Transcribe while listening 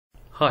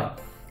Hi,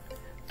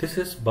 this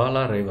is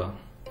BalaReva.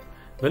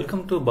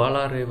 Welcome to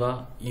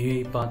BalaReva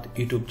Uipath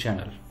YouTube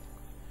channel.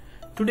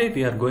 Today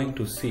we are going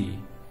to see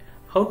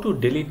how to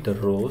delete the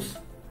rows,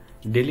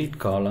 delete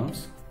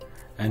columns,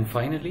 and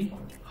finally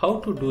how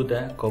to do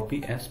the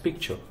copy as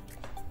picture.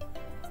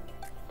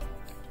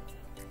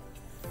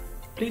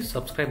 Please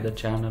subscribe the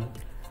channel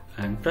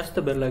and press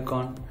the bell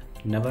icon,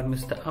 never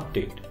miss the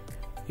update.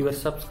 Your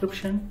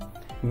subscription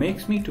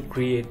makes me to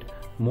create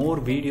more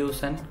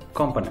videos and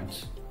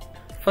components.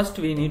 First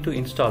we need to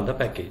install the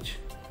package.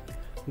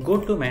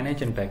 Go to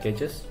Manage and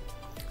Packages,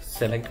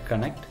 select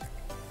Connect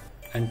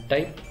and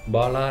type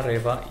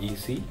BalaReva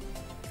EC.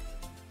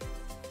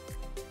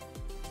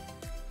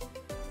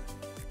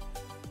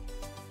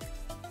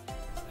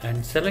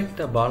 And select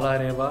the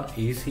BalaReva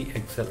EC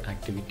Excel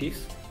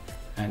activities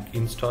and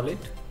install it.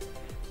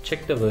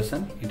 Check the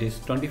version, it is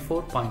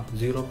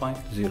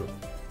 24.0.0.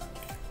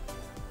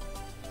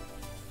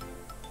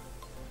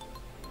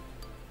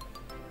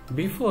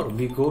 Before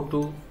we go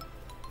to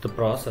the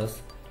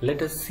process,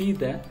 let us see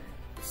the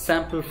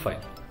sample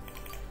file.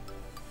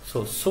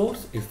 So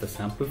source is the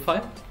sample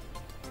file,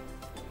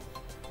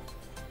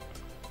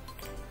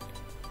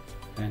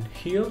 and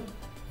here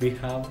we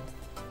have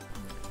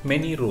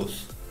many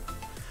rows.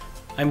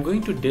 I'm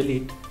going to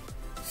delete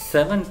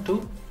 7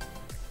 to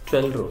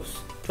 12 rows,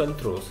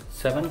 12 rows,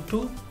 7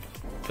 to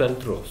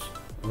 12 rows.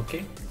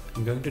 Okay,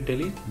 I'm going to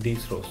delete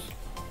these rows.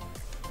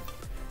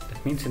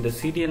 That means in the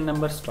serial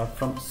number start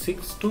from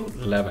 6 to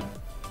 11.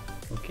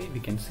 Okay, we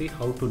can see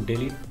how to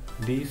delete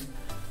these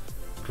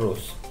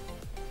rows.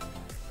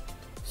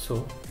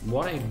 So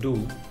what I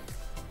do,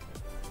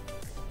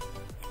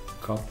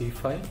 copy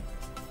file,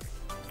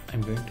 I'm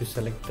going to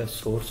select the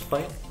source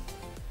file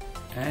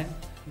and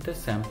the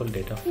sample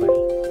data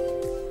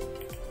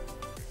file.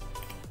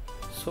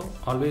 So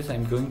always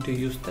I'm going to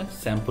use the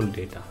sample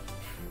data.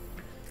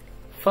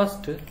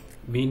 First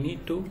we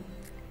need to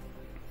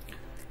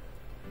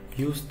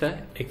use the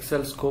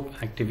Excel scope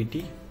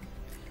activity,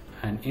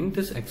 and in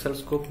this Excel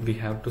scope we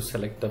have to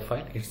select the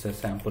file, it's the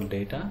sample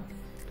data,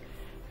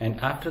 and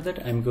after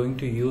that I'm going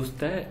to use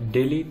the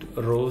delete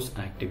rows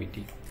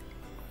activity,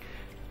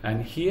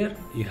 and here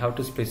you have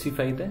to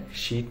specify the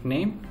sheet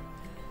name.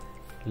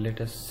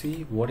 Let us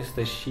see what is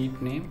the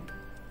sheet name.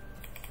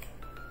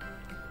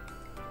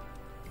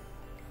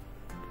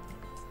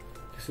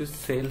 This is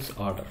sales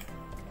order,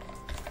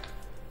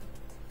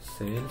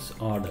 sales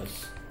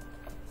orders.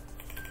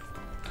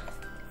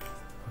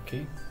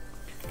 Okay,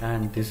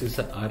 and this is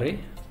an array,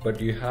 but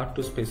you have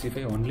to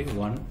specify only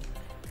one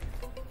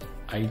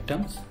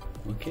items.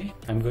 Okay,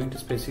 I'm going to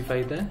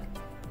specify the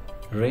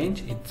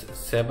range, it's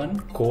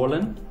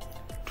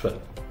 7:12.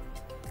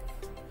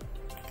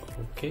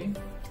 Okay,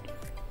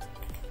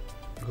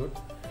 good.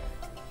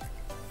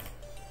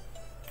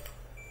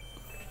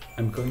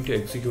 I'm going to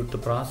execute the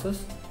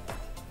process.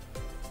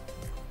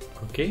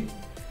 Okay,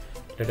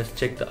 let us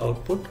check the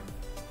output.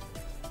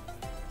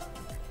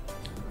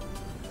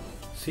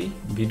 See,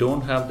 we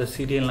don't have the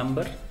serial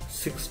number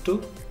 6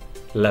 to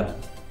 11.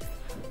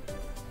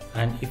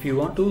 And if you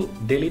want to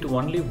delete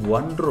only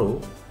one row,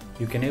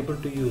 you can able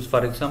to use,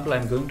 for example,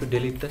 I'm going to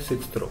delete the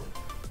 6th row.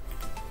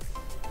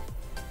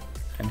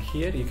 And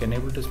here you can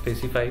able to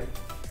specify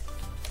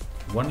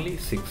only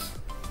 6.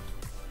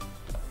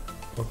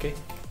 Okay.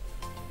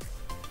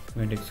 I'm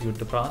going to execute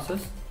the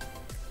process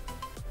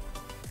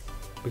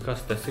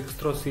because the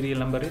 6th row serial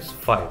number is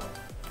 5.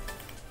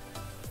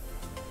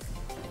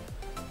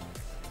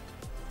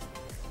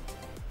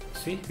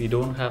 See, we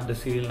don't have the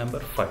serial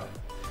number 5.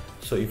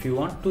 So if you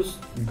want to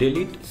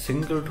delete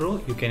single row,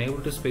 you can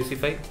able to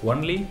specify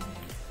only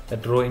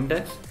that row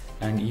index,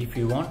 and if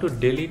you want to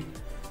delete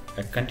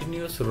a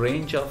continuous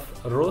range of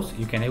rows,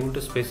 you can able to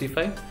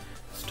specify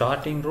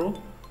starting row,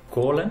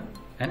 colon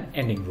and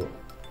ending row.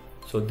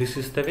 So this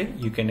is the way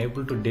you can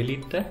able to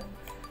delete the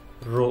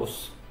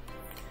rows.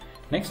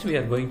 Next we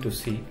are going to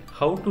see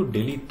how to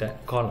delete the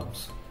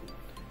columns.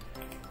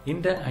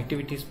 In the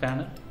activities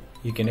panel,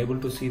 you can able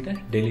to see the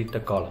delete the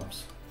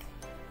columns.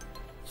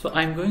 So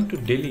I'm going to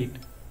delete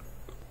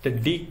the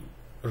D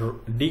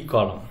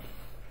column.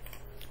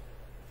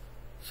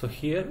 So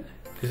here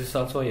this is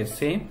also a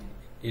same,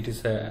 it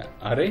is a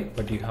array,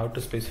 but you have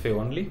to specify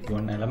only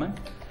one element.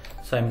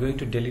 So I'm going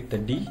to delete the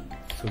D.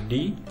 So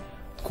D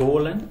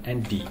colon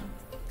and D.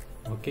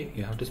 Okay,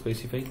 you have to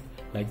specify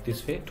like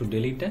this way to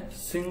delete a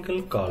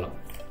single column.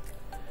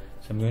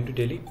 So I'm going to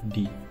delete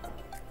D.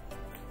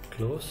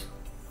 Close.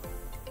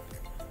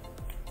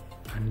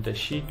 And the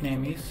sheet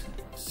name is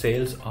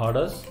sales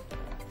orders.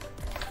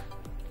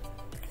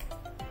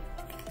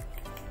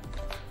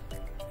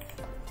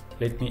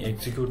 Let me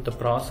execute the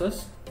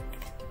process.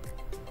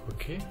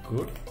 Okay,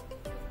 good.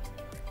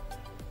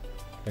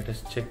 Let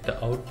us check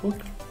the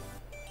output.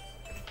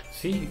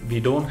 See, we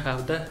don't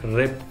have the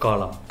rep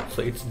column,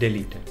 so it's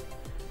deleted.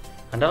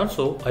 And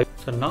also,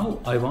 so now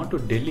I want to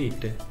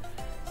delete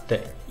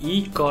the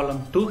E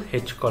column to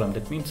H column,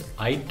 that means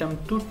item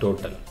to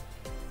total.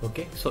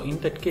 Okay, so in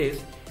that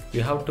case,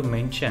 you have to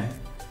mention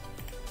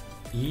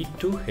E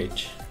to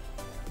H.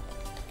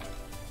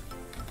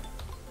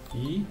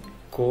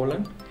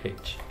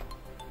 E:H.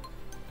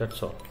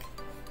 That's all.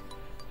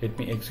 Let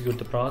me execute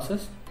the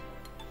process.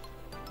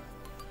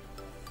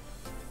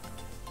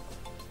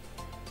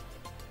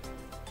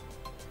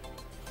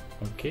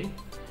 Okay,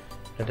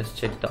 let us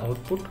check the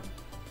output.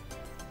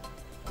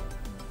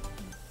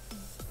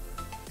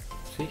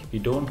 See, we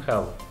don't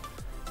have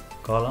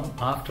column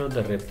after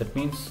the rep, that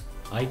means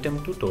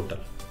item to total.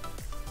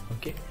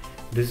 Okay,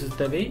 this is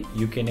the way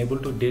you can able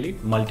to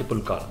delete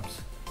multiple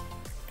columns.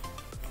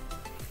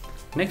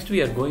 Next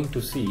we are going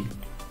to see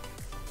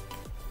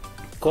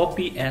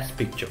copy as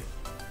picture.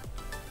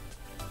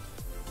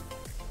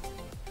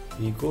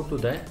 We go to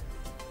the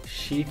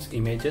sheets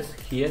images.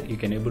 Here you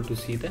can able to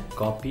see the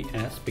copy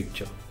as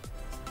picture.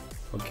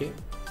 Okay,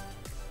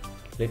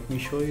 let me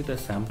show you the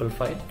sample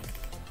file.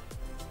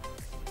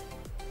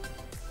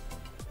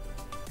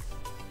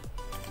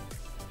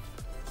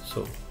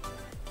 So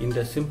in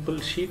the simple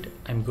sheet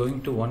I'm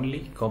going to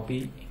only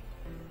copy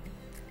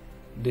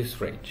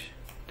this range,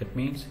 that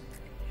means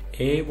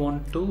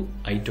A1 to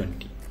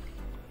I20.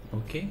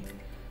 Okay,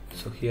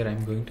 so here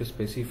I'm going to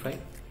specify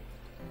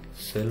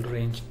cell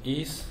range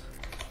is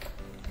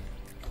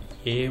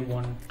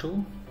A1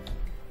 to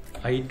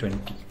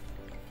I20.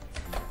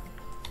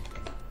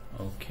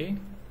 Okay,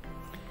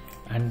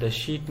 and the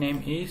sheet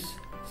name is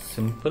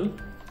simple.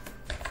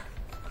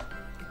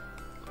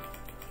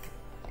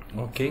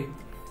 Okay,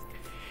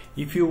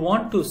 if you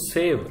want to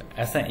save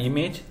as an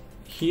image,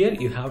 here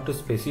you have to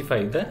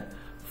specify the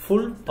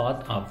full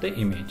path of the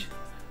image.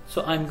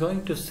 So I'm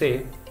going to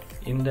save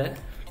in the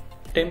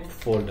temp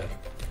folder,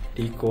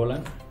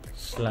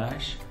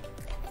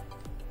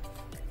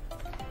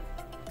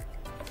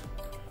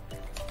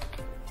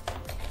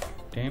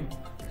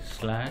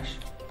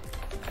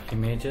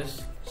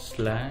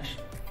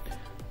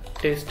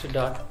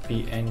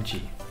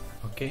 test.png.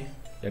 Okay,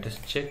 let us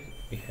check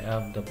we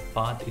have the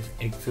path is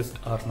exist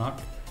or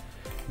not.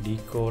 d:/,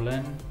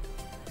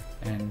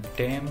 and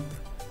temp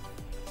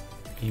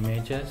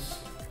images.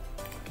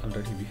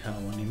 Already we have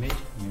one image.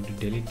 We need to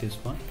delete this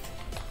one.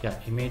 Yeah,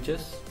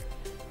 images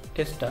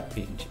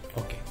test.png.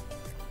 Okay,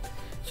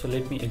 so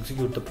let me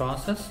execute the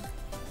process.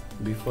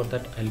 Before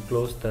that I'll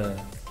close the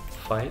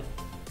file.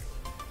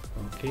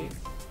 Okay,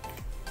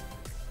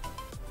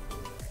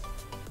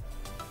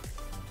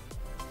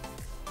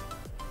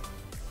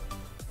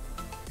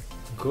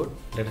 good.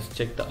 Let us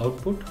check the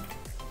output.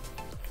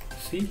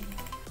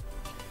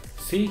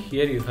 See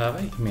here you have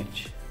an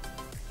image.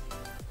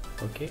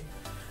 Okay,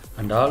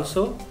 and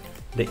also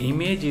the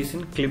image is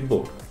in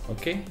clipboard.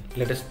 Okay,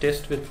 let us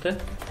test with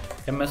the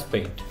MS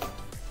Paint.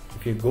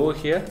 If you go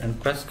here and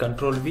press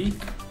Ctrl V,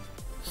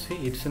 see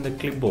it's in the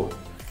clipboard.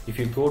 If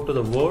you go to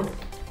the Word,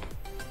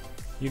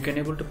 you can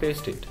able to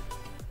paste it.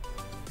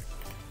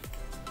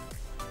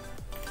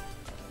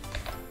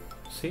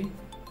 See,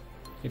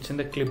 it's in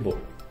the clipboard.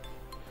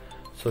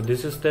 So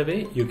this is the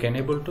way you can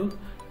able to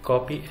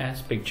copy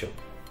as picture.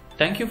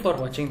 Thank you for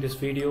watching this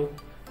video.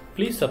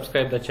 Please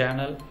subscribe the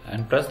channel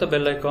and press the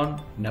bell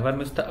icon. Never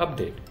miss the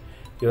update.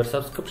 Your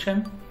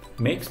subscription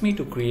makes me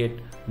to create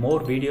more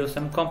videos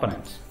and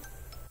components.